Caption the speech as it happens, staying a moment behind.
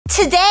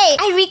today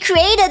I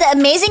recreated the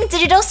amazing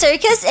digital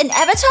circus in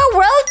Avatar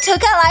World,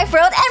 Toca Life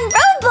World, and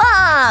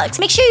Roblox.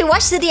 Make sure you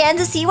watch to the end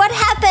to see what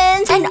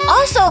happens. And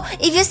also,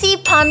 if you see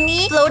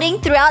Pomni floating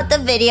throughout the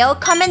video,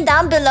 comment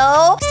down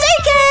below,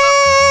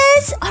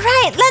 Circus!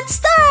 Alright, let's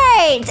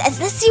start! And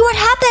let's see what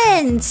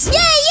happens. Yay,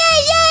 yay,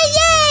 yay,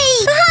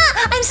 yay!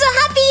 Haha, I'm so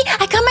happy!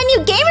 I got my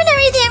new game and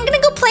everything. I'm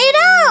gonna go play it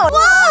out.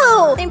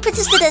 Whoa! Let me put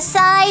this to the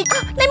side.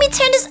 Let me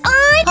turn this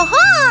on.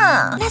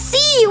 Haha! Let's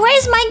see,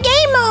 where's my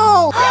game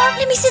mode?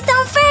 Let me sit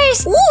down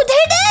first. Ooh,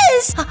 there it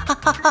is!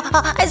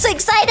 I'm so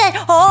excited.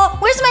 Oh,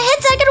 where's my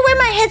headset? I gotta wear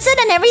my headset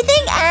and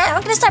everything. And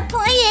I'm gonna start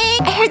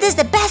playing. I heard this is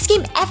the best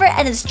game ever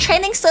and it's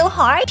trending so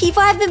hard.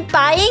 People have been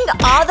buying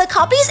all the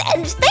copies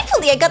and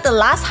thankfully I got the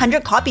last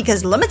 100 copy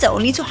because limited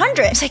only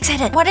 200. I'm so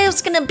excited. What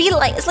it's gonna be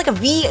like? It's like a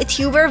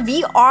VTuber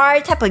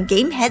VR type of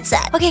game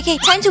headset. Okay,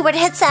 time to wear the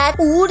headset.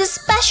 Ooh, the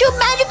special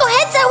magical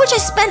headset which I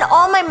spent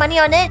all my money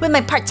on it with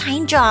my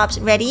part-time jobs.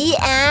 Ready?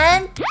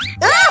 And...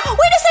 Ah!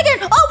 Wait a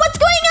second! Oh, what's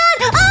going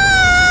on? Ah!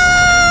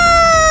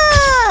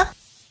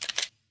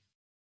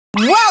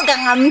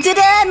 Welcome to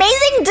the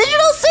amazing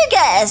digital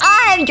circus!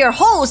 I'm your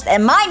host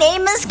and my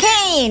name is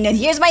Kane. And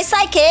here's my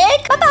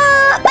sidekick,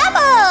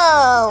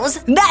 Bubbles!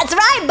 That's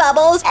right,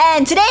 Bubbles!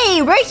 And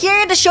today we're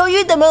here to show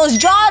you the most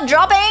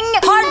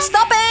jaw-dropping,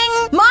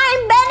 heart-stopping,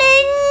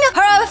 mind-bending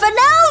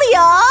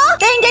paraphernalia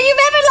thing that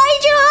you've ever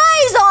laid your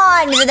eyes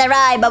on! Isn't that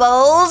right,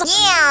 Bubbles?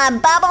 Yeah,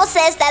 Bubbles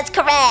says that's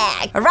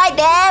correct. Right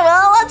then,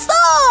 well, let's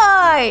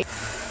start!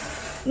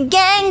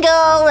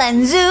 Gangle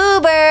and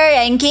Zuber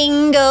and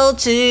Kingle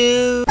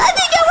too. I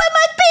think I wet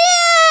my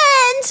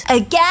pants!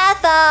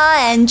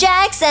 Agatha and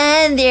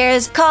Jackson,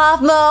 there's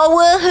Kaufmo,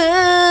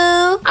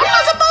 woohoo! I'm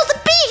not supposed to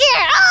be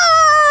here!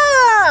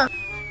 Ah!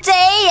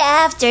 Day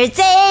after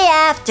day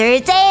after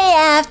day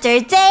after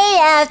day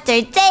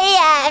after day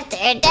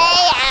after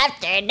day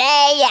after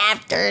day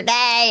after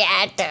day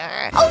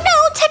after. Oh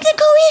no,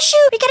 technical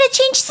issue! We gotta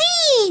change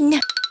scene!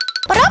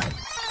 What up?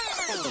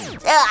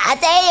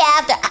 Day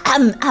after...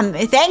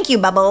 thank you,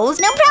 Bubbles.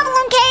 No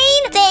problem,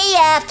 Kane. Day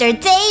after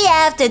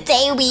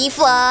day we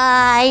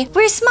fly.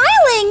 We're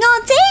smiling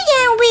all day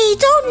and we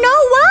don't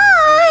know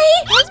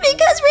why. It's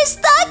because we're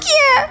stuck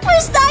here. We're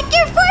stuck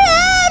here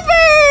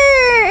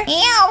forever.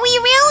 Yeah, we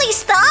really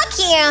stuck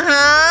here,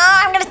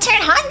 huh? I'm gonna turn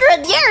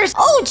 100 years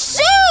old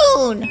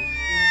soon.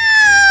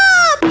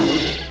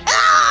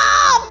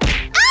 Ah!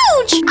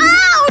 Ouch!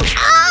 Ouch!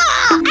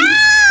 Ah!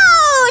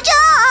 Ouch!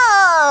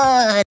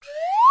 Ah!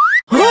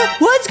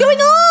 What's going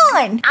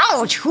on?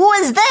 Ouch, who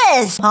is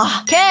this?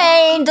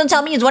 Kane, don't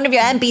tell me it's one of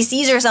your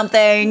NPCs or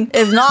something.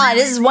 If not,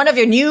 this is one of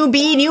your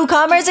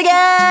newcomers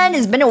again.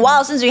 It's been a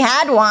while since we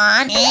had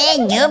one.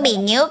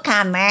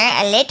 Newcomer,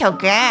 a little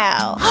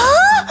girl.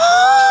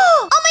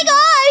 Oh my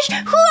gosh,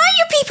 who are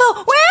you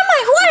people? Where am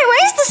I?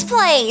 Where is this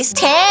place?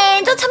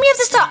 Kane, don't tell me you have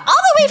to start all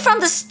the way from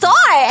the start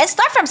and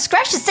start from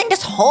scratch to sing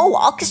this whole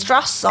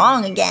orchestra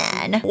song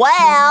again.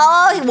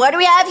 Well, what do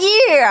we have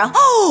here?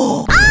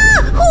 Oh,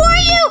 who are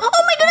you?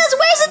 Oh my goodness,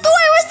 where's the door?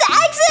 Where's the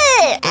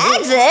exit?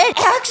 Exit?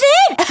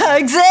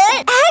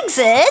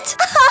 Exit?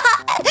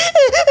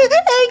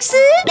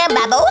 No,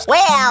 Bubbles?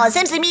 Well, it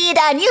seems to me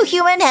that a new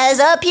human has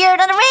appeared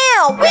on the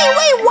rail.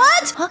 Wait,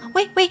 what? Huh?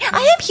 Wait,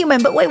 I am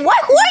human, but wait, what?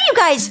 Who are you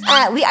guys?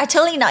 We are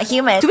totally not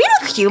human. Do we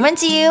look human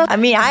to you? I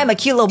mean, I am a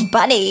cute little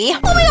bunny. Oh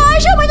my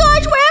gosh, where am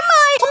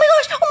I?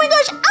 Oh my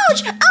gosh,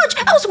 ouch!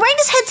 I was wearing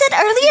this headset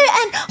earlier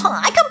and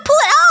I can't pull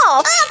it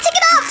off. Take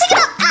it off!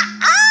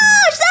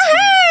 Ouch, that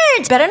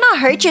hurts! Better not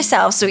hurt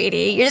yourself,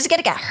 sweetie. You're just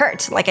gonna get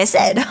hurt, like I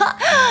said.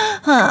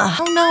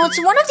 Oh no, it's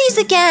one of these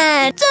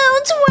again.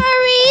 Don't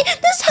worry,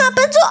 this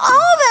happened to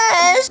all of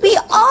us. We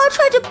all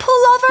tried to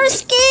pull off our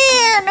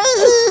skin.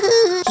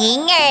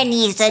 Kinger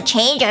needs to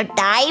change her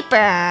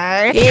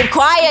diaper. Keep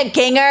quiet,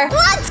 Kinger.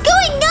 What's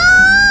going on?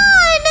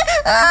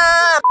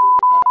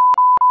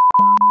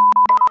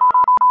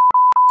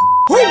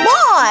 Oh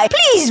my!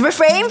 Please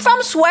refrain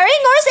from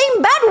swearing or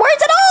saying bad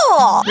words at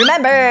all!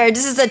 Remember,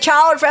 this is a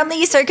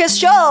child-friendly circus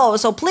show,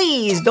 so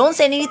please don't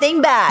say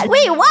anything bad.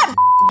 Wait, what?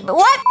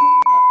 What?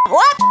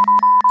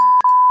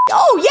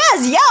 Oh,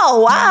 yes,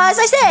 yo! As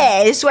I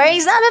said,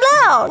 swearing's not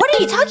allowed. What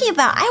are you talking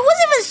about? I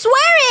wasn't even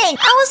swearing!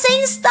 I was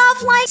saying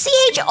stuff like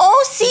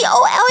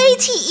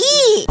CHOCOLATE.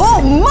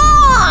 Oh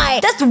my!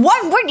 That's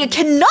one word you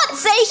cannot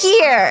say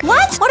here!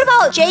 What? What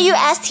about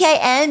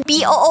JUSTINBOOPR?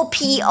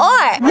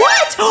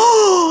 What?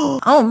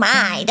 Oh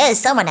my, that is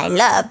someone I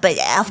love, but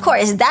of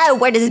course, that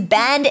word is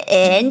banned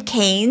in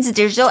Kane's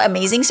digital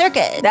amazing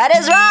circus. That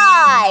is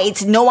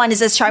right! No one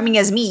is as charming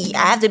as me.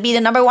 I have to be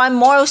the #1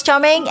 most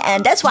charming,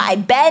 and that's why I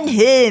banned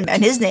him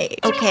and his name.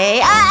 Okay,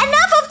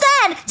 enough of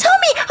that! Tell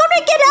me how do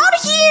I get out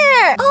of here?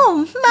 here.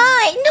 Oh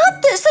my,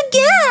 not this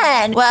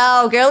again.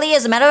 Well, girly,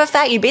 as a matter of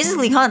fact, you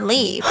basically can't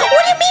leave.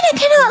 What do you mean I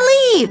cannot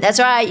leave? That's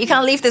right, you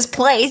can't leave this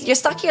place. You're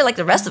stuck here like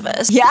the rest of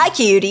us. Yeah,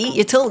 cutie,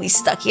 you're totally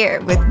stuck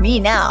here with me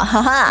now.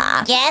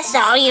 Haha. Yes,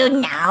 so you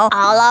know,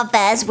 all of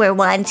us were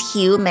once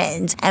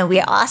humans, and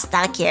we're all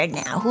stuck here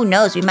now. Who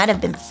knows? We might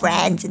have been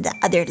friends in the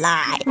other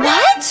life.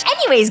 What?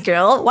 Anyways,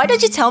 girl, why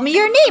don't you tell me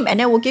your name and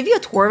then we'll give you a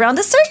tour around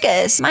the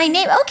circus. My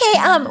name? Okay,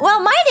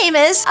 well, my name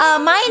is... Oh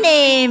my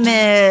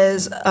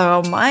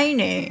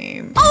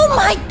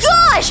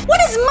gosh!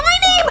 What is my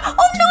name?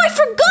 Oh no, I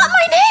forgot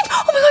my name!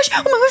 Oh my gosh,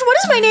 what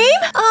is my name?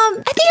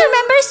 I think I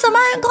remember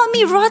someone called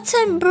me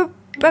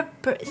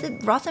is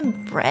it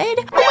rotten bread?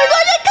 Oh my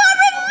gosh, I can't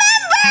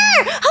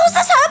remember! How is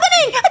this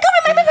happening? I can't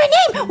remember my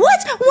name!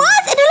 What?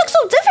 And it looks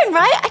so different,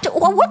 right?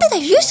 What did I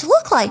used to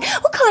look like?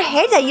 What color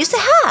hair did I used to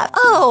have?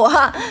 Oh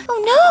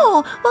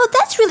no. Well,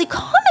 that's really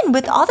common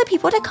with all the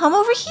people that come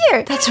over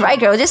here. That's right,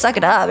 girl. Just suck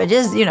it up and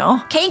just,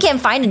 Kane can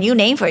find a new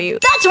name for you.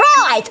 That's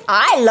right!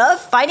 I love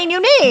finding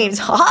new names.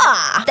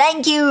 Haha!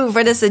 Thank you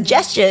for the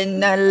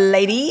suggestion,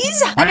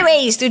 ladies.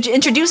 Anyways, to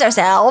introduce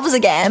ourselves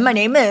again, my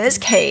name is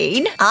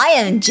Kane. I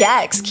am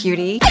Jax,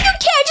 cutie. I don't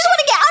care. I just want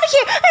to get out of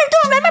here. I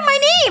don't remember my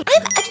name.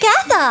 I'm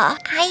Agatha.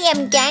 I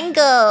am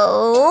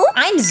Gango.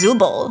 I'm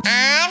Zubul.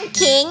 I'm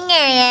Kinger,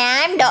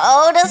 and I'm the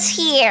oldest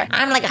here.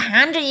 I'm like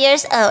 100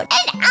 years old.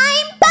 And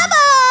I'm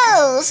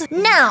Bubbles!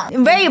 Now,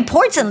 very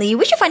importantly,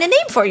 we should find a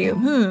name for you.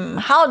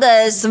 How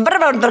does sound?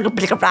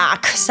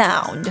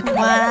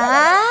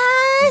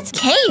 What?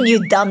 Kane,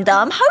 you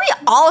dum-dum. How are we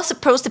all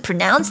supposed to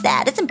pronounce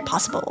that? It's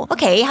impossible.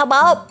 Okay, how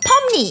about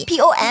Pomni?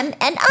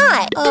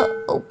 P-O-M-N-I.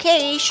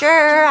 Okay,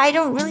 sure. I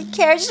don't really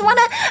care. I just wanna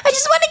get out of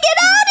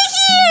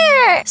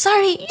here.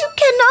 Sorry, you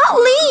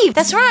cannot leave.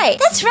 That's right.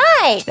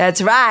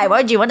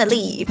 Why do you want to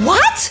leave?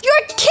 What?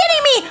 You're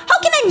kidding me. How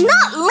can I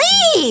not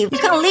leave? You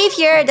can't leave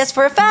here. That's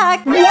for a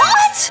fact.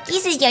 What?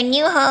 This is your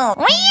new home.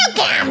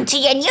 Welcome to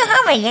your new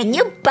home and your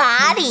new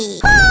body.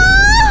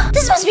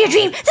 This must be a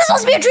dream. This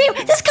can't be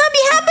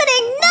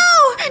happening.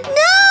 No.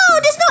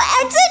 There's no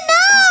exit. No.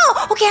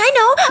 Okay, I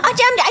know. I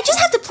just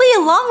have to play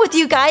along with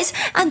you guys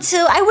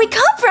until I wake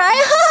up,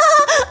 right?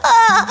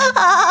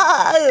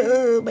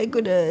 Oh my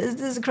goodness,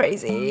 this is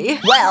crazy.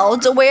 Well,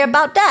 don't worry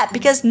about that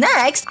because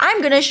next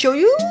I'm gonna show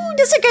you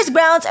the circus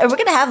grounds and we're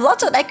gonna have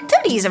lots of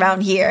activities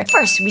around here.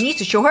 First, we need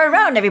to show her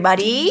around,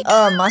 everybody.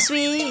 Must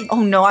we?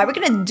 Oh no, are we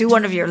gonna do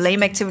one of your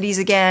lame activities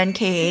again,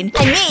 Kane?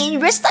 I mean,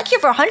 we're stuck here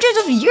for hundreds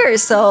of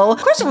years, so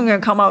of course we're gonna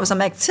come up with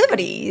some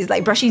activities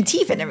like brushing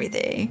teeth and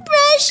everything.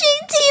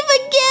 Brushing teeth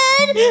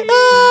again?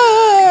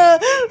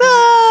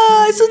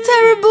 It's so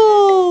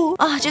terrible.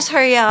 Just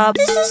hurry up.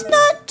 This is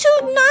not too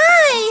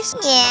nice.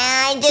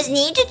 Yeah, I just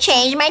need to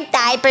change my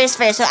diapers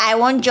first so I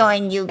won't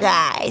join you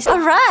guys.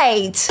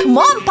 Alright. Come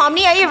on,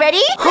 Pomni, are you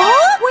ready?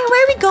 Huh? Wait,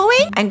 where are we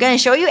going? I'm gonna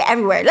show you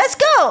everywhere. Let's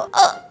go.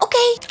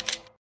 Okay.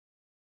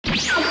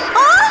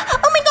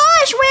 Oh my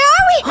gosh, where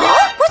are we?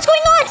 What's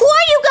going on? Who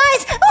are you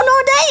guys? Oh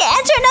no, did I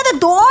enter another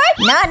door?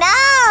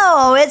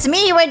 No, it's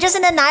me. We're just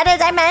in another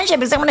dimension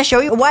because I'm gonna show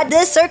you what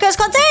this circus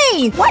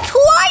contains. What? Who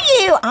are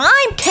you?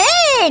 I'm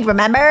Kane.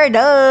 Remember?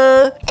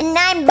 Duh. And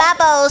I'm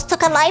Bubbles,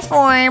 Toca life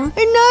form. And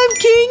I'm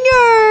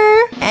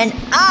Kinger. And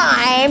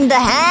I'm the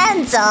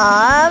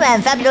handsome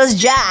and fabulous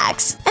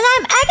Jax. And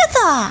I'm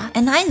Agatha.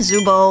 And I'm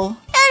Zubul.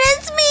 And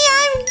it's me,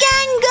 I'm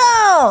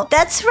Gango.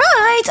 That's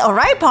right. All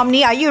right,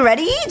 Pomni, are you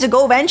ready to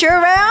go venture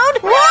around?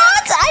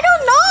 What? I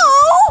don't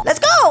know. Let's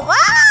go.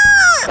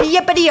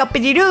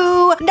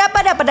 Yippity-yoppity-doo.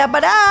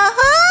 Da-ba-da-ba-da-ba-da.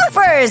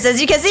 First, as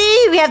you can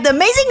see, we have the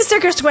amazing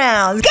circus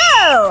grounds.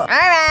 Go. All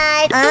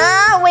right.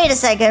 Wait a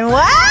second.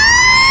 Wow.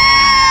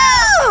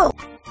 Help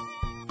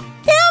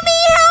me.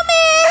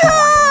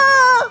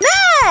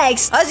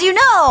 Next, as you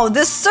know,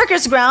 this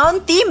circus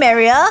ground theme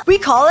area, we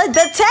call it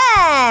the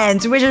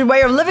tent, which is where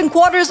your living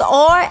quarters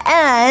are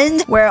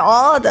and where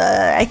all the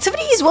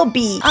activities will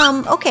be.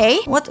 Okay.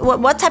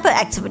 What type of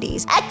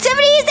activities?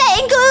 Activities that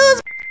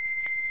includes...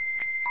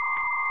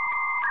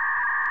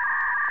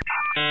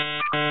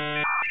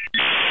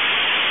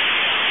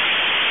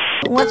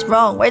 What's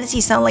wrong? Why does he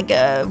sound like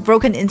a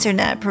broken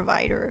internet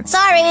provider?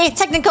 Sorry,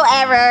 technical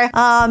error.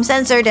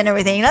 Censored and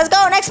everything. Let's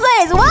go, next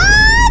place. What?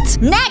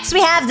 Next,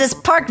 we have this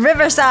park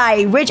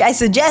riverside, which I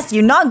suggest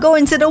you not go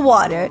into the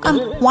water.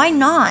 Why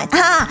not?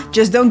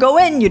 Just don't go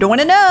in. You don't want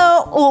to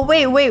know. Oh,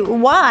 wait,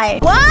 why?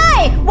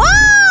 Why?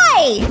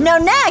 Now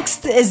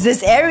next is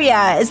this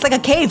area. It's like a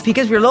cave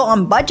because we're low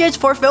on budgets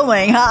for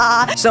filming.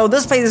 So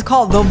this place is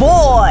called the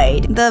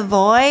Void. The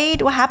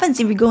Void? What happens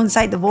if we go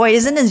inside the Void?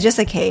 Isn't it just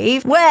a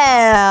cave?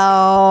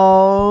 Well...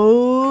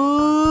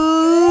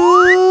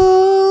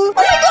 Oh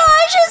my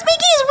gosh, it's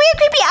making his weird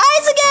creepy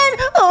eyes again.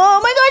 Oh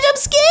my gosh, I'm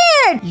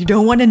scared. You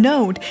don't want to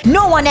know.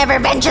 No one ever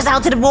ventures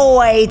out to the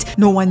Void.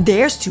 No one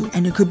dares to,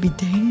 and it could be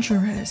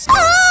dangerous.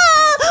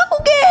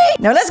 Okay.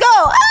 Now let's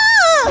go.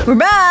 We're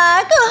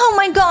back. Oh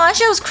my gosh,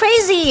 that was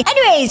crazy.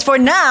 Anyways, for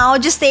now,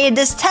 just stay in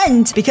this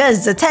tent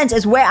because the tent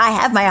is where I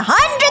have my 100,000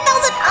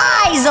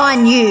 eyes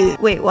on you.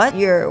 Wait, what?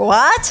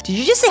 What? Did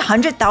you just say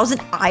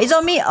 100,000 eyes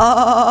on me?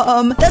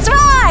 That's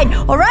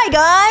right. All right,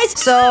 guys.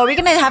 So we're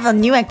gonna have a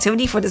new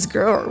activity for this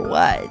girl or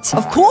what?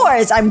 Of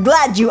course. I'm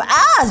glad you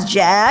asked,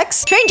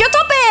 Jax. Change your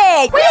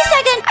topic. Wait a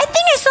second. I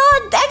think I saw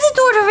an exit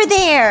door over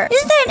there.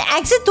 Isn't there an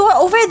exit door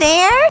over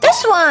there?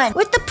 This one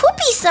with the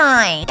poopy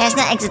sign. That's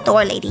not exit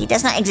door, lady.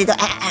 That's not exit door.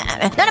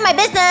 None of my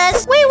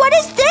business. Wait, what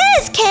is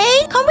this,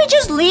 Kate? Can't we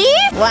just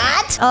leave?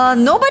 What?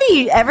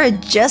 Nobody ever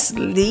just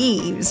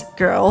leaves,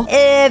 girl.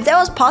 If that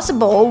was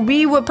possible,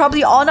 we would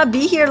probably all not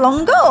be here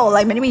long ago,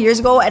 like many years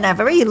ago, and I've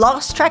already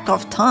lost track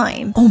of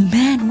time. Oh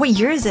man, what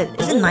year is it?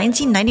 Is it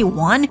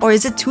 1991 or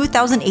is it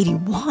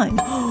 2081?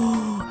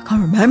 I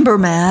can't remember,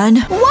 man.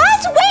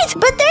 What? Wait,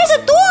 but there's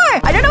a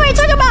door. I don't know what you're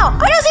talking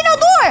about. I don't see no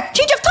door.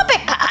 Change of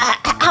topic.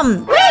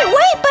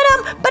 Wait,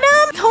 but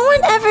no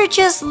one ever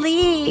just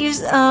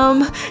leaves.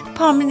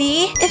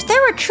 Pomni, if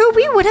that were true,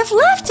 we would have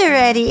left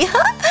already.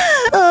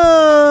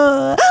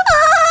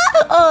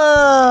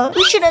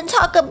 We shouldn't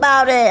talk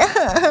about it.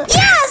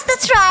 Yes,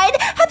 that's right.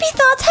 Happy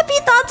thoughts,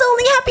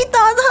 only happy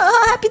thoughts.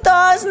 Happy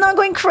thoughts, not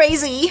going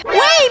crazy.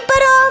 Wait,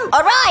 but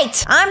all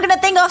right, I'm gonna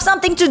think of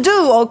something to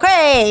do.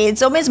 Okay,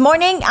 so it's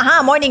morning.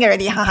 Morning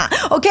already.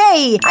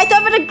 Okay, I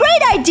thought of a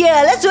great idea.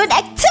 Let's do an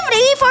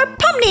activity for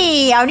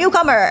Pomni, our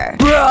newcomer.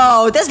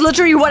 Bro, that's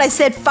literally what I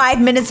said 5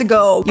 minutes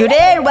ago. You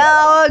did?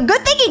 Well,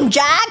 good thinking,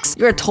 Jax.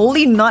 You're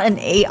totally not an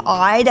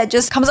AI that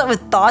just comes up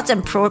with thoughts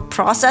and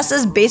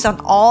processes based on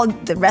all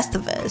the rest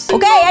of us.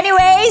 Okay,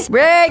 anyways,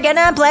 we're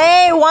gonna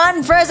play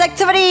one first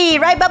activity,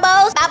 right,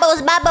 Bubbles?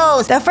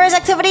 Bubbles. The first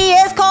activity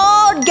is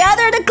called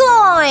Gather the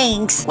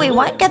Gloinks. Wait,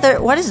 what?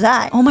 What is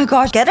that? Oh my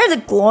gosh, Gather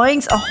the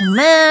Gloinks. Oh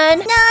man.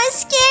 No, I'm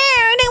scared.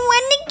 I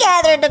want to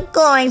gather the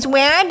gloinks.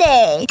 Where are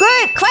they?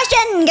 Good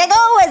question.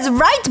 Gecko is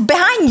right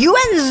behind you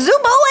and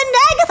Zubo and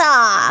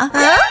Agatha.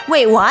 Huh?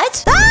 Wait,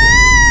 what?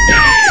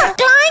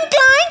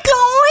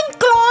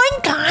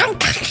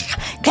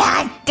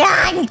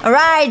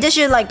 Alright, this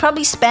should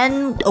probably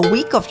spend a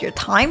week of your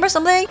time or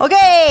something.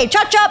 Okay,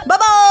 chop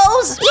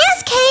Bubbles.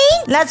 Yes,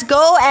 Kane. Let's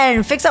go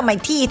and fix up my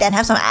teeth and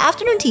have some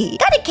afternoon tea.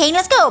 Got it, Kane.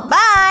 Let's go.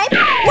 Bye.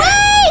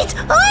 Wait.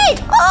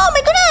 Oh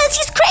my goodness,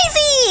 he's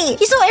crazy.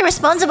 He's so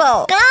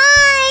irresponsible.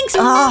 Gloinks.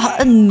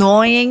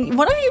 Annoying.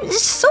 One of you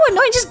is so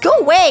annoying. Just go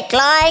away,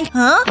 Gloink.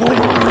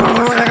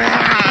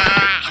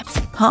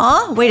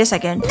 Huh? Wait a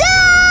second.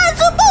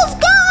 Zubo's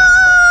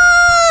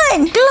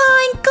gone.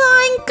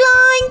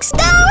 Gloinks.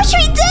 No, what should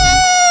we do?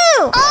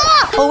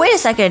 Oh, wait a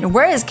second.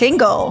 Where is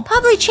Kingo?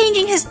 Probably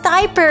changing his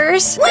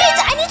diapers. Wait,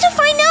 I need to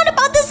find out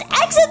about this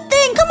exit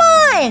thing. Come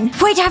on.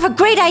 Wait, I have a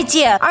great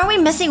idea. Aren't we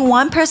missing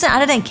one person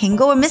other than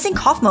Kingo? We're missing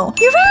Kaufmo.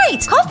 You're right.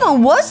 Kaufmo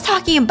was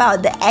talking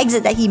about the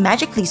exit that he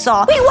magically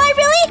saw. Wait, what?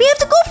 Really? We have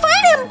to go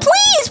find him. Please.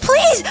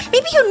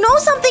 Maybe you know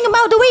something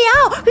about the way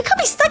out. We could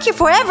be stuck here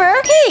forever.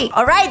 Okay.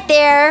 All right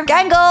there.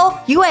 Gango,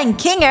 you and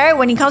Kinger,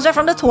 when he comes back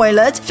from the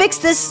toilet, fix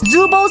this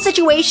Zubo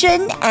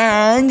situation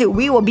and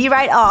we will be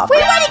right off.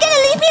 Wait, what? Are you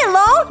gonna leave me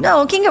alone?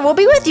 No, Kinger will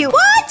be with you.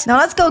 What? Now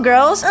let's go,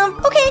 girls.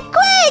 Okay,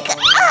 quick.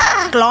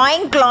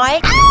 Gloink.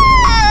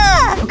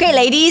 Okay,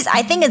 ladies,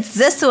 I think it's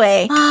this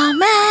way. Oh,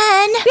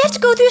 man. We have to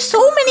go through so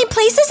many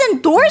places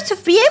and doors to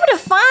be able to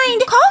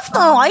find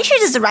Kaufmo. Are you sure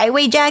this is the right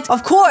way, Jax?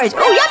 Of course.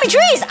 Oh, yummy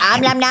trees.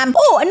 Nom nom.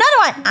 Oh, another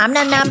one.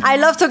 Nom nom. I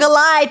love Toca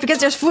Life because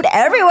there's food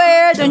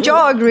everywhere. Don't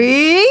y'all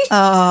agree?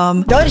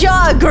 Don't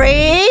y'all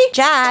agree?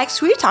 Jax,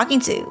 who are you talking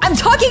to? I'm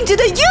talking to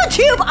the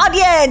YouTube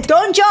audience.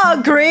 Don't y'all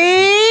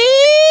agree?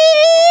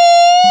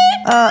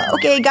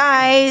 Okay,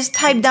 guys,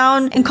 type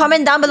down and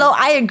comment down below.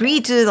 I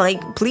agree to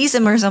please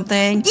him or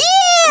something.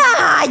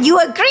 Yeah, you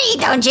agree,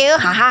 don't you? Ha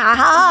ha ha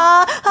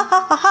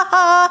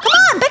ha.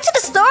 Come on, back to the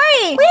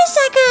story. Wait a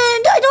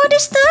second, I don't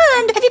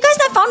understand. Have you guys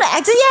not found the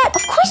exit yet?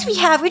 Of course we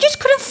have. We just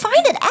couldn't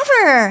find it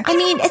ever. I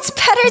mean, it's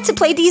better to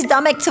play these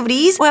dumb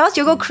activities or else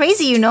you'll go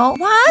crazy, you know.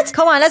 What?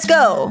 Come on, let's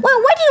go.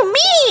 Well, what do you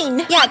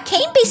mean? Yeah,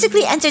 Kane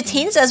basically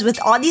entertains us with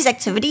all these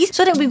activities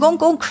so that we won't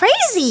go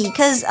crazy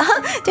because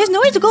there's no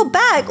way to go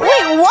back.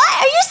 Wait, what?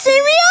 Are you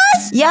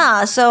serious?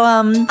 Yeah, so,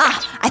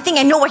 I think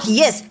I know where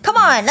he is. Come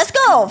on, let's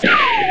go.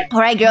 All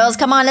right, girls,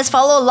 come on, let's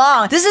follow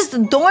along. This is the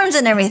dorms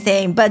and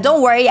everything, but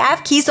don't worry, I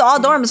have keys to all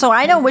dorms, so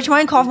I know which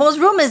one Kaufmo's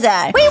room is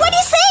at. Wait, what do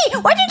you say?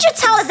 Why didn't you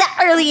tell us that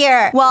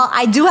earlier? Well,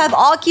 I do have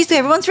all keys to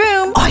everyone's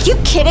room. Are you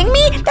kidding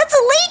me? That's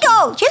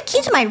illegal. Do you have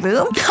keys to my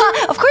room?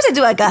 Of course I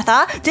do,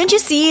 Agatha. Didn't you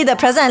see the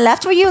present I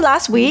left for you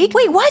last week?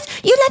 Wait, what?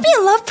 You left me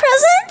a love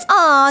present?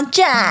 Aw,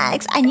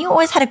 Jax, I knew you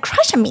always had a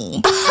crush on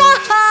me.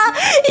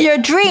 Your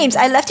dreams.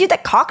 I left you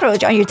that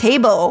cockroach on your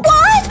table.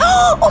 What?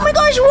 Oh my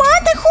gosh,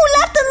 what? Who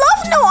left the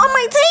love note on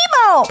my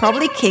table?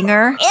 Probably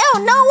Kinger.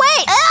 Ew, no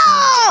way.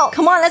 Ew.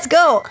 Come on, let's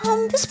go.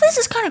 This place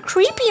is kind of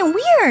creepy and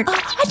weird.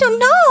 I don't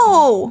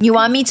know. You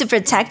want me to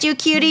protect you,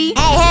 cutie?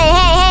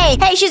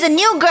 Hey, she's a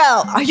new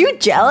girl. Are you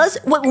jealous?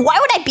 Why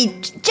would I be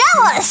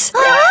jealous?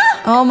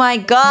 Huh? Oh my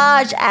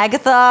gosh,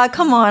 Agatha.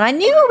 Come on, I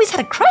knew you always had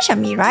a crush on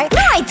me, right?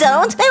 No, I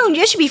don't. Then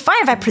you should be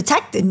fine if I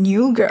protect the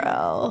new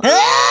girl. No,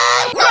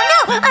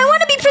 I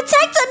want to be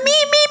protected. Me.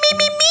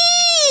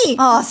 me.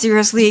 Oh,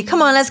 seriously.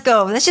 Come on, let's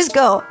go. Let's just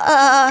go.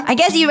 I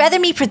guess you'd rather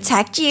me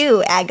protect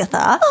you,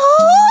 Agatha.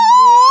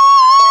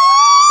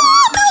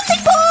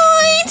 Melting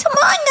point! Come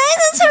on, guys,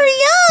 let's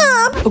hurry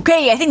up.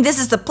 Okay, I think this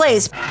is the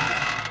place.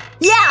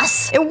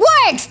 Yes! It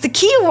works! The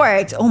key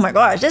worked! Oh my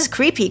gosh, this is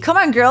creepy. Come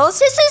on, girls.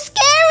 This is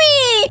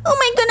scary! Oh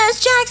my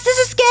goodness, Jax, this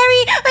is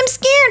scary. I'm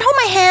scared. Hold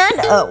my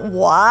hand.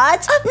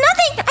 What?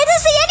 Nothing. I didn't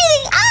say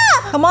anything.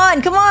 Ah! Come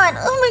on, come on.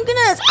 Oh my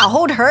goodness. I'll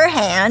hold her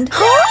hand.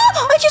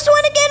 Huh? I just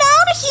want to get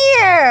out of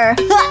here.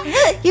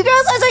 You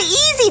girls are so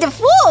easy to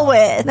fool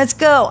with. Let's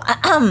go.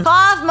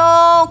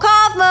 Cosmo,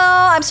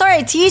 I'm sorry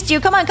I teased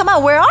you. Come on,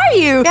 where are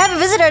you? We have a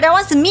visitor that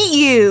wants to meet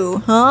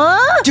you. Huh?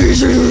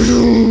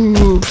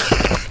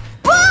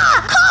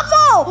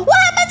 Cosmo! What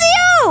happened to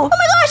you? Oh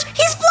my gosh,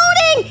 he's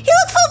floating! He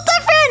looks so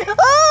different!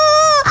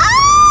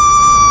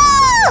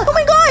 Oh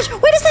my gosh,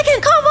 wait a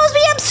second, Cosmo's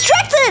being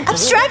abstracted!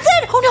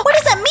 Abstracted? Oh no, what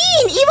does that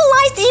mean? Evil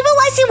eyes,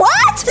 see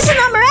what? This is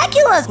not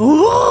miraculous!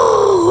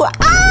 Ooh!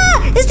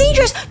 It's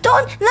dangerous!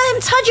 Don't let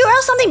him touch you or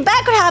else something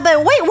bad could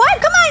happen! Wait,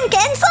 what? Come on,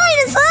 get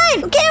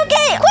inside! Okay,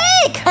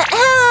 quick!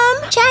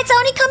 Jax,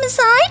 only come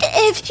inside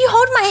if you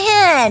hold my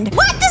hand.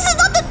 What? This is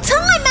not the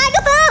time,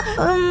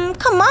 Agatha!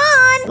 Come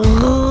on!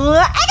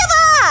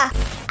 Agatha!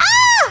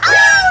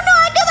 Oh no,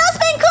 Agatha's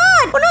been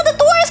caught! Oh no, the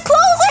door is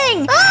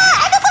closing!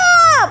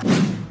 Agatha!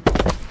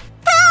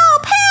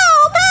 Help!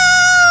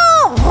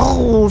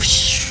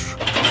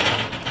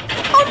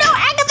 Oh no,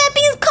 Agatha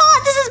being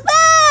caught! This is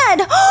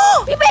bad!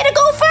 We better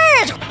go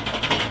first!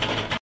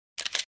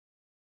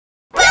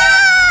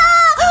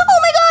 Oh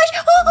my gosh!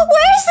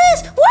 Where is this?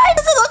 Why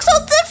does it look so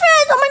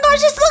different? Oh my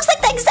gosh, this looks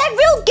like the exact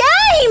real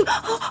game!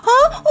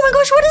 Oh my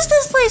gosh, what is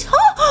this place?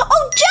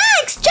 Oh,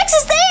 Jax! Jax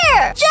is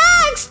there!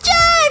 Jax!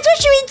 What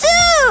should we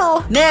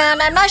do?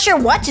 Man, I'm not sure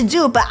what to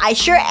do, but I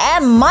sure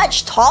am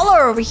much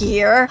taller over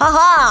here.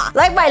 Haha,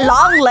 like my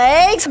long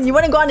legs? You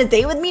want to go on a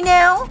date with me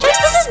now? Jax,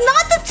 this is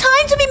not the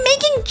time to be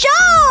making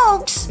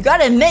jokes! You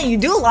gotta admit, you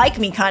do like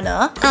me,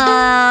 kinda.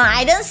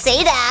 I didn't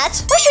say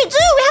that. What should we do?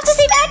 We have to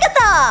save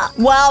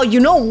Agatha! Well, you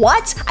know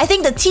what? I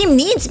think the team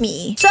needs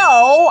me.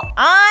 So,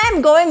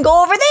 I'm going to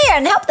go over there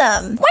and help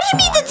them. What do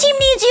you mean the team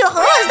needs you?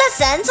 Huh? Is that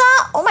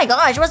Santa? Oh my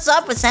gosh, what's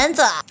up with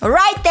Santa?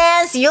 Alright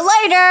then, see you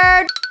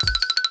later.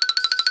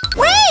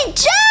 Wait,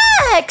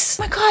 Jax!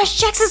 Oh my gosh,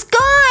 Jax is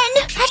gone!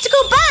 I have to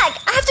go back!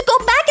 I have to go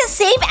back and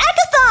save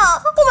Agatha!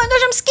 Oh my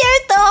gosh, I'm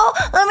scared though!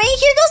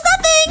 Here goes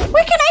nothing!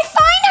 Where can I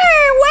find her?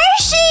 Where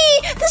is she?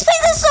 This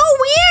place is so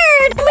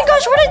weird! Oh my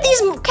gosh, what are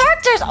these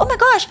characters? Oh my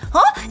gosh,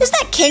 huh? Is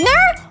that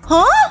Kinger?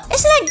 Huh?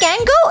 Isn't that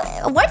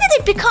Gango? Why did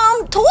they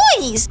become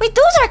toys? Wait,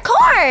 those are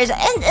cars!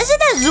 And isn't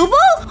that Zubo?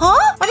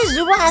 Huh? Why does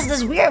Zubo has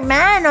this weird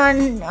man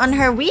on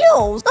her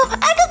wheels? Oh,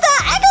 Agatha!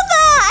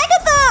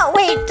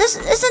 Wait, this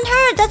isn't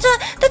her.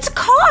 That's a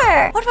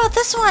car. What about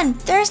this one?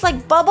 There's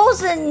like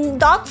Bubbles in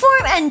dog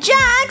form and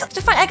Jax.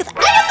 To find Agatha.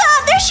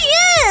 Agatha, there she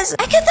is.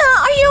 Agatha,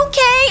 are you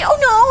okay? Oh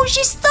no,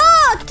 she's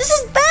stuck. This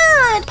is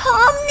bad.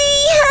 Pomni,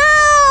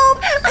 help!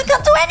 I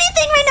can't do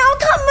anything right now. I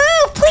can't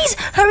move. Please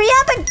hurry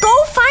up and go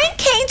find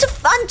Kane to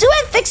undo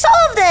and fix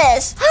all of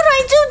this. How do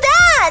I do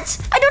that?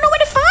 I don't know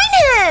where to find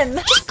him.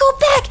 Just go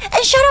back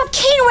and shout out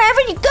Kane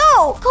wherever you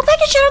go. Go back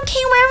and shout out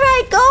Kane wherever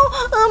I go.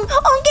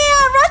 Okay,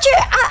 Roger.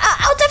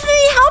 I'll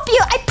definitely help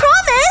you. I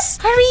promise.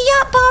 Hurry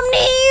up,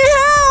 Pomni.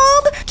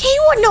 Help.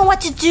 Kane won't know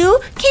what to do.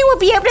 Kane will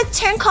be able to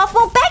turn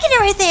Cosmo back and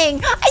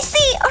everything. I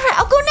see. All right,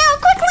 I'll go now.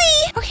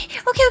 Quickly.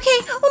 Okay.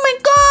 Oh my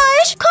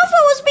gosh. Cosmo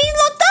was being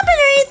locked up and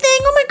everything.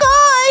 Oh my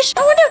gosh.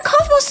 I wonder if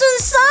Cosmo's still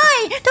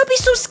inside. That would be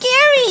so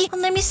scary.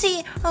 Let me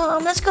see.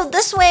 Let's go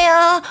this way.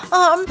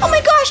 Oh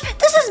my gosh.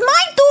 This is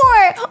my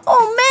door.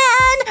 Oh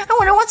man. I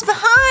wonder what's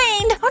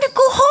behind. I want to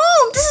go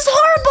home. This is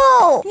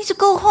horrible. I need to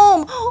go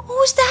home.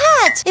 Who's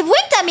that? It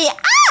winked at me.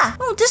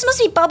 Oh, this must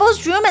be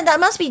Bubbles' room and that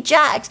must be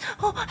Jax.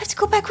 Oh, I have to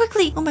go back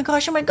quickly. Oh my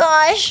gosh.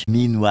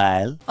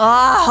 Meanwhile.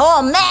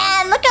 Oh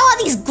man, look at all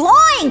these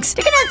gloinks.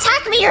 They're gonna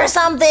attack me or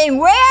something.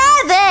 Where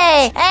are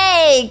they?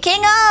 Hey,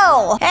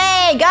 Kingo.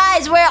 Hey,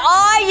 guys, where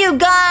are you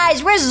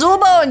guys? Where's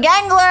Zubo and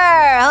Gangler?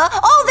 Huh?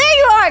 Oh, there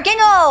you are,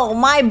 Kingo,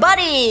 my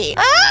buddy.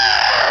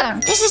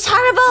 This is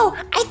horrible.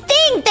 I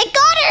think they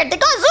got her. They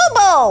got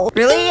Zubo.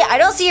 Really? I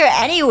don't see her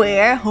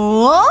anywhere.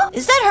 Huh?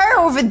 Is that her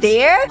over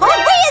there? Oh,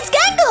 wait, it's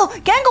Gango.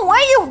 Gango, why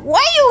are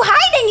you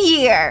hiding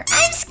here?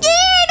 I'm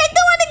scared. I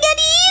don't want to get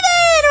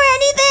eaten or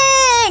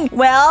anything.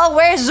 Well,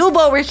 where's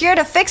Zubo? We're here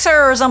to fix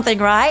her or something,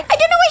 right? I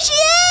don't know where she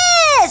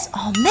is.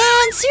 Oh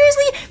man,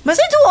 seriously? Must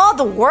I do all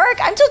the work?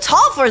 I'm too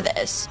tall for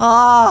this.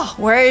 Oh,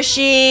 where is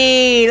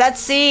she?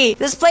 Let's see.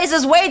 This place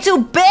is way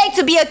too big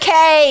to be a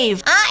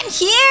cave. I'm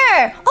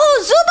here.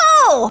 Oh,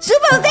 Zubo.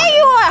 Zubo, there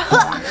you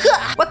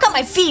are. What can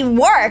my feet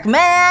work,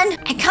 man?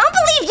 I can't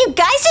believe you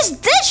guys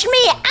just ditched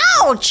me.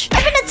 Ouch.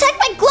 I've been attacked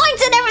by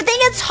gloinks and everything.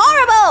 It's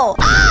horrible.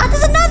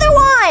 There's another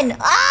one.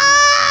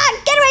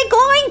 Get away,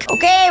 gloink.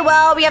 Okay,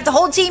 well, we have the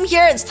whole team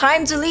here. It's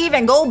time to leave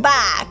and go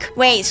back.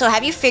 Wait, so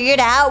have you figured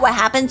out what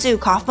happened to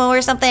Cosmo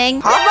or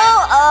something?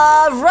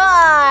 Cosmo?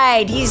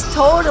 Right. He's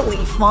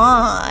totally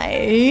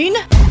fine.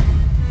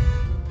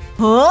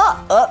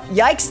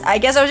 Yikes. I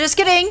guess I was just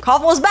kidding.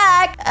 Kaufmo's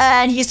back,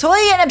 and he's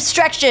totally an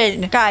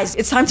abstraction. Guys,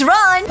 it's time to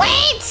run.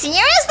 Wait,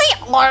 seriously?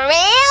 Already?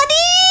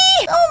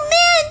 Oh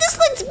man, this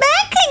looks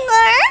bad,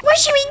 Kingler. What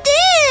should we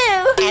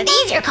do? At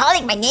least you're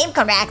calling my name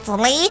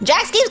correctly.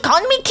 Jax keeps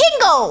calling me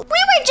Kingo. We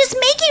were just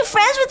making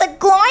friends with the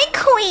glowing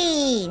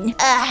queen.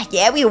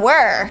 Yeah, we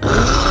were.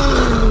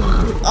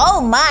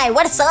 Oh my,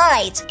 what a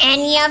sight.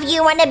 Any of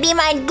you want to be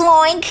my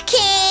glowing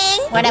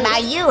king? What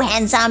about you,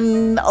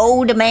 handsome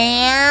old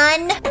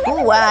man?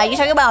 Ooh, you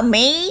talking about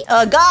me?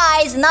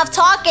 Guys, enough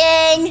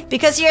talking.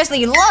 Because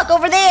seriously, look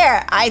over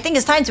there. I think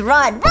it's time to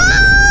run.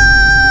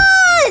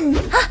 Run!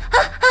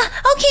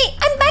 Okay,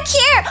 I'm back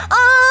here.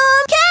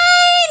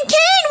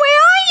 Kane, where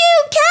are you?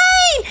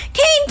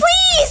 Kane,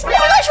 please. Oh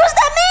my gosh, what's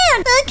that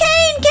man?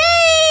 Kane.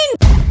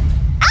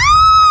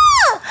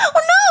 Ah!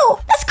 Oh no,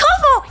 that's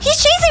Kaufmo. He's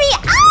chasing me.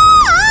 Ah!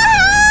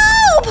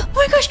 Help! Oh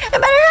my gosh, I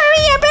better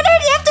hurry. I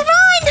have to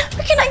run.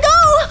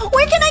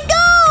 Where can I go?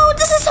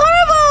 This is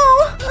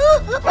horrible.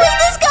 Who's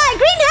this guy?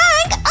 Green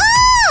Hank.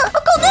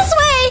 I'll go this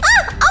way.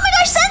 Oh my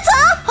gosh, Santa.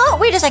 Oh,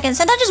 wait a second.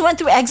 Santa just went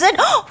through exit.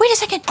 Oh, wait a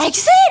second.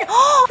 Exit?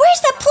 Oh,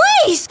 where's that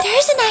place? There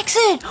is an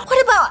exit. What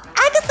about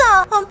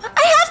Agatha?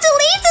 I have to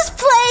leave this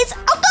place.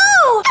 I'll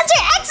go.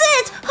 Enter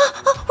exit.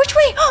 Which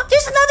way?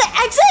 There's another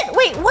exit.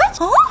 Wait, what?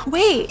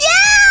 Wait.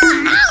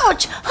 Yeah!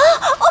 Ouch!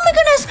 Oh my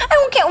goodness! I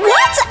won't get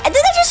what?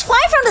 Did I just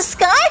fly from the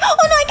sky? Oh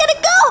no, I gotta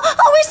go!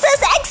 Oh, where's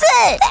this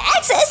exit? The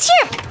exit is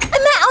here!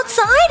 Am I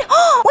outside?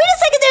 Wait a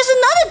second, there's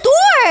another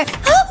door!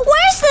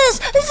 Where's this?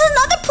 This is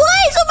another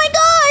place! Oh my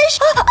gosh!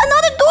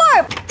 Another door!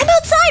 I'm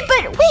outside,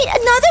 but wait,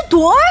 another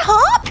door?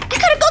 I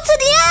gotta go to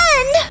the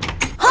end!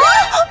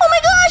 Oh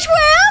my gosh,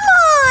 where am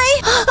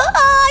I?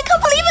 I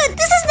can't believe it!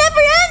 This is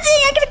never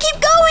ending! I gotta keep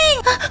going!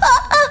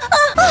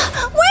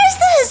 Where is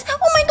this?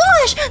 Oh my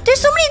gosh!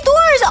 There's so many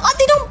doors!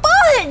 They don't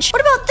budge!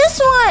 What about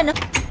this one?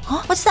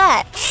 What's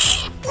that?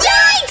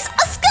 Yikes!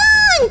 A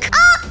skunk!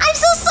 I'm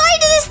so sorry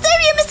to disturb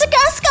you, Mr.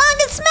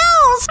 Skunk. It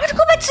smells! I have to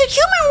go back to the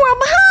human world,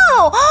 but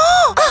how?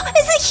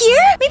 Is it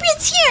here? Maybe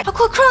it's here. I'll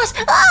go across.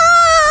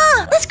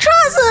 Let's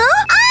cross,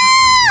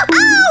 Ow!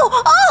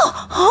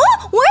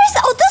 Where is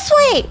it? Oh, this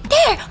way!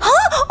 There!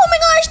 Oh my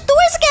gosh!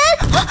 Doors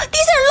again!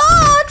 These are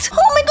locked!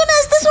 Oh my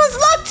goodness! This one's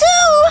locked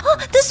too!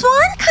 This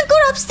one? Can't go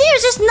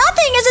upstairs. There's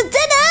nothing. It's a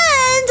dead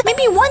end!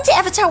 Maybe one day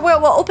Avatar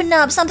World will open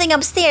up something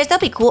upstairs.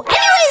 That'll be cool.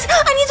 Anyways,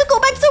 I need to go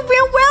back to the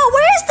real world.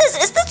 Where is this?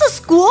 Is this a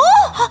school?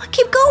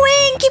 Keep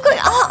going.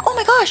 Oh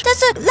my gosh.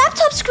 That's a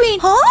laptop screen.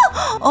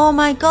 Oh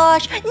my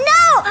gosh.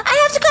 No! I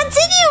have to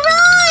continue.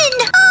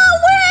 Run!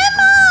 Where am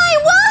I?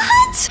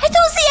 What? I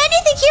don't see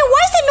anything here.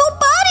 Why is there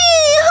nobody?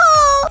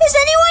 Is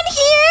anyone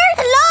here?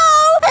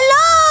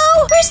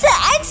 Hello? Where's the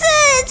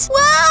exit?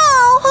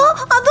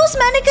 Wow! Are those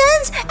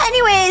mannequins?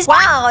 Anyways,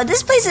 wow,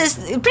 this place is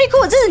pretty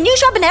cool. This is a new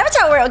shop in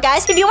Avatar World,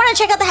 guys. If you want to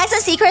check out the hacks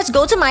and secrets,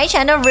 go to my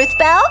channel, Ruth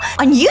Bell,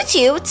 on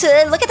YouTube to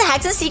look at the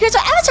hacks and secrets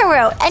of Avatar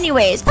World.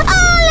 Anyways,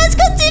 let's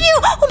continue.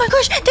 Oh my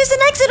gosh, there's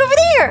an exit over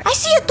there. I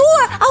see a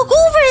door. I'll go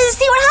over and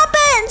see what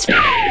happens.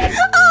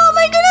 Oh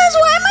my goodness,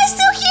 why am I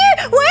still here?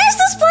 Where is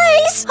this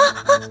place?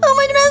 Oh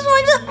my goodness,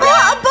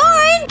 a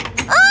barn.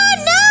 Oh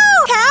no!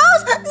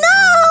 Cows?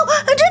 No!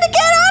 I'm trying to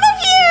get out of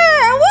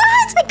here!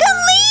 What? I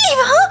can't leave!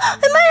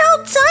 Am I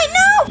outside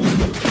now?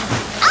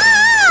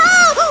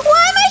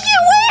 Why am I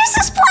here? Where is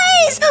this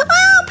place?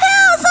 Oh,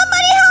 pal!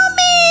 Somebody help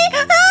me!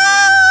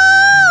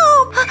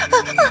 Help!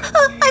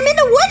 I'm in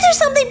the woods or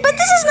something, but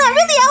this is not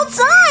really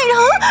outside,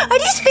 Are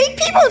these fake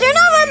people? They're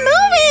not even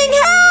moving!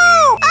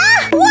 Help!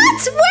 What?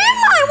 Where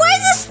am I? Why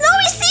is it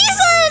snowy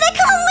season? I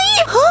can't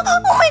leave!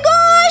 Oh my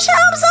gosh!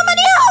 Help!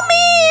 Somebody help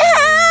me!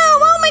 Help!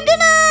 Oh my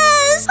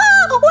goodness!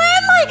 Where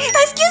am I?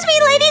 Excuse me,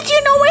 lady. Do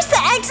you know where's the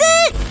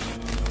exit?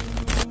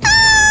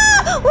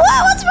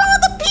 What's wrong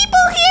with the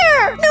people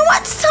here? No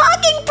one's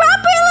talking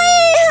properly.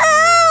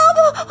 Help!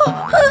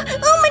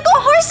 Oh my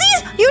god,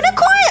 horses!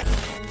 Unicorn!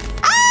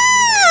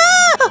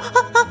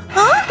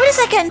 Wait a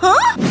second.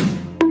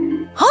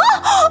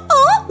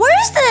 Where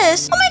is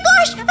this? Oh my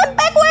gosh, I'm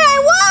back where I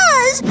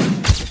was.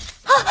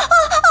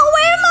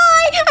 Where am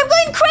I? I'm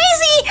going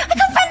crazy. I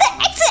can't find the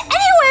exit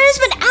anywhere. It's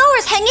been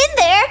hours. Hang in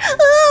there.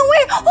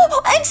 Where?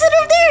 Exit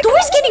over there.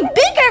 Door's getting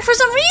bigger for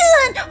some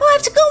reason. I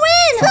have to go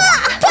in.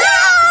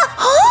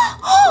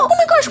 Oh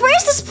my gosh, where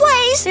is this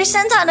place? There's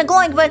Santa and a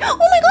glowing, but oh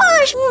my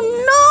gosh. Oh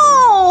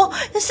no.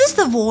 Is this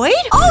the void?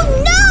 Oh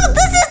no,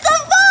 this is the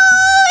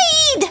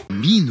void.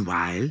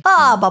 Meanwhile...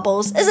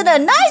 Bubbles, isn't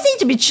it a nice thing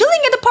to be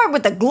chilling in the park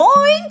with the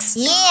glowings?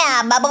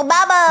 Yeah, bubble.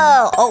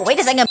 Oh, wait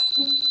a second.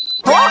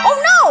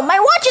 Oh no, my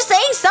watch is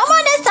saying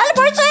someone is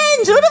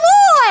teleporting to the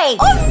void.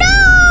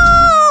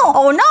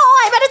 Oh no,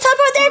 I better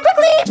teleport there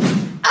quickly.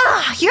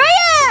 Here I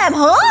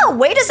am.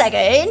 Wait a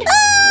second.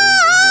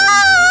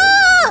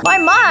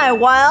 My,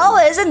 well,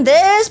 isn't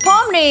this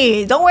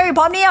Pomni? Don't worry,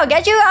 Pomni, I'll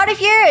get you out of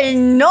here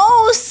in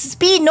no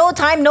speed, no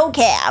time, no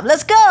cab.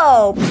 Let's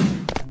go.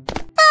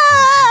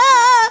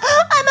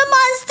 I'm a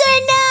monster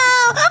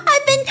now.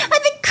 I've been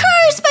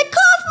cursed by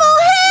Kaufmo.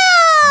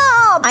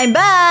 Help! I'm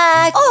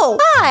back. Oh,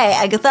 hi,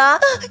 Agatha.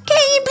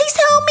 Can you please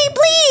help me,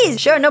 please?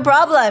 Sure, no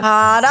problem.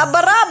 Oh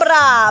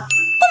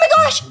my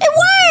gosh, it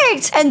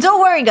worked! And don't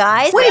worry,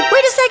 guys. Wait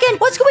a second.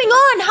 What's going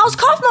on? How's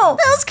Kaufmo?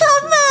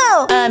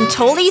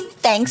 Totally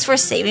thanks for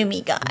saving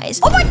me, guys.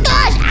 Oh my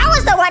gosh, I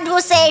was the one who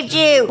saved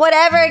you.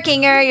 Whatever,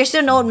 Kinger. You're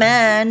still an old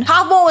man.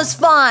 Kaufmo was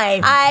fine.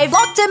 I've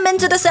locked him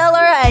into the cellar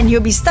and he'll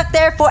be stuck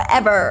there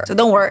forever. So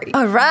don't worry.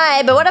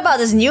 Alright, but what about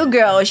this new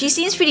girl? She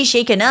seems pretty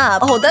shaken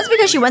up. Oh, that's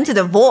because she went to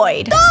the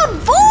void. The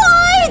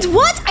void?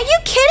 What? Are you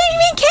kidding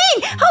me,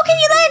 Kane? How can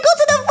you let her go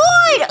to the void?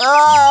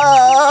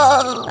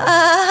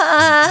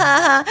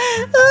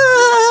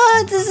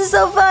 This is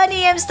so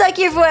funny. I'm stuck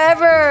here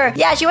forever.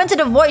 Yeah, she went to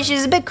the void.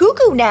 She's a bit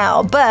cuckoo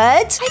now, but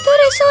I thought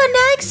I saw an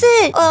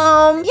exit.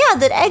 Yeah,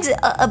 the exit.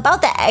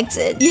 About the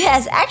exit.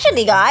 Yes,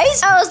 actually,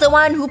 guys, I was the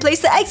one who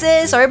placed the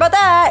exit. Sorry about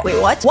that. Wait,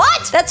 what?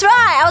 What? That's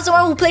right. I was the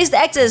one who placed the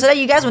exit so that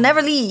you guys will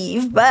never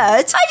leave.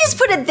 But I just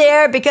put it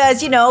there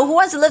because, you know, who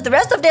wants to live the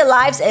rest of their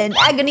lives in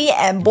agony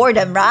and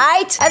boredom,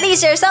 right? At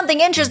least there's something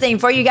interesting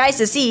for you guys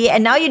to see.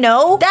 And now you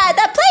know that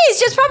place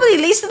just probably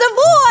leads to the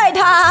void.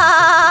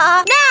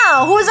 Ha!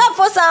 Now, who's up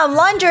for some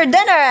lunch or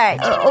dinner?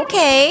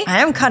 Okay. I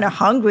am kind of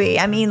hungry.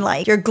 I mean,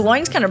 like, your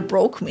gloinks kind of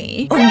broke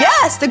me. Oh,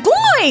 yes, the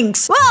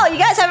gloinks. Well, you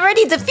guys have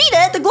already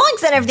defeated the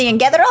gloinks and everything and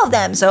gathered all of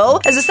them. So,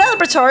 as a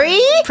celebratory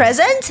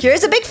present,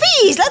 here's a big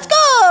feast. Let's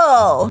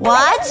go.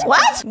 What?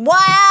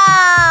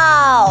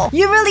 Wow.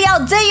 You really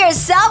outdid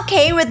yourself,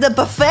 Kane, with the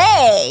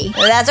buffet.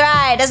 That's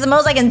right. That's the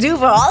most I can do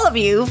for all of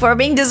you for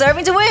being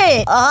deserving to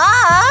win.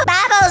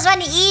 Bubbles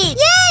want to eat.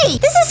 Yay!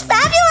 This is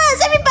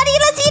fabulous. Everybody,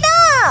 let's eat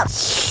up.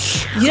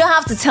 You don't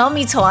have to tell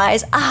me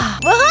twice.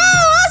 Whoa,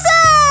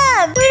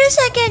 awesome! Wait a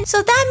second.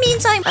 So that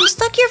means I'm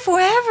stuck here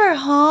forever,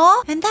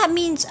 huh? And that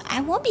means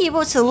I won't be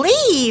able to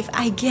leave,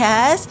 I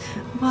guess.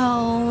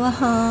 Well,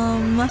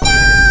 No,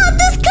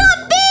 this comes